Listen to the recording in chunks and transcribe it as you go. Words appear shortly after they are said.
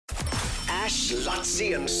Ash,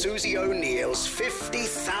 Lutzi and Susie O'Neill's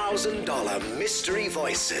 $50,000 Mystery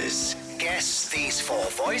Voices. Guess these 4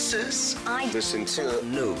 voices. I listen to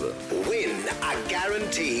Nova. Win a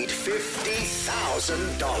guaranteed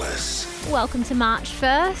 $50,000. Welcome to March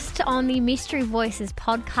 1st on the Mystery Voices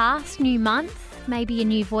podcast. New month, maybe a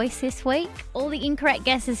new voice this week. All the incorrect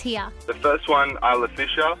guesses here. The first one, Isla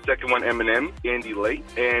Fisher. Second one, Eminem, Andy Lee.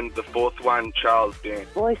 And the fourth one, Charles Dance.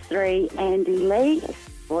 Voice 3, Andy Lee.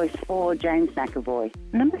 Voice 4, James McAvoy.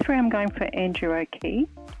 Number 3, I'm going for Andrew O'Keefe.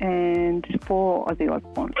 And 4, Ozzy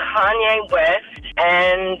Osbourne. Kanye West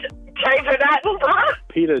and David Attenborough.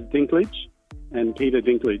 Peter Dinklage and Peter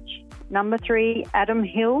Dinklage. Number 3, Adam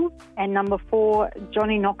Hill. And number 4,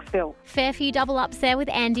 Johnny Knoxville. Fair few double ups there with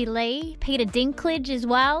Andy Lee, Peter Dinklage as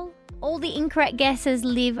well. All the incorrect guesses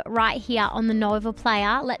live right here on the Nova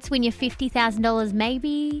Player. Let's win your $50,000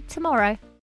 maybe tomorrow.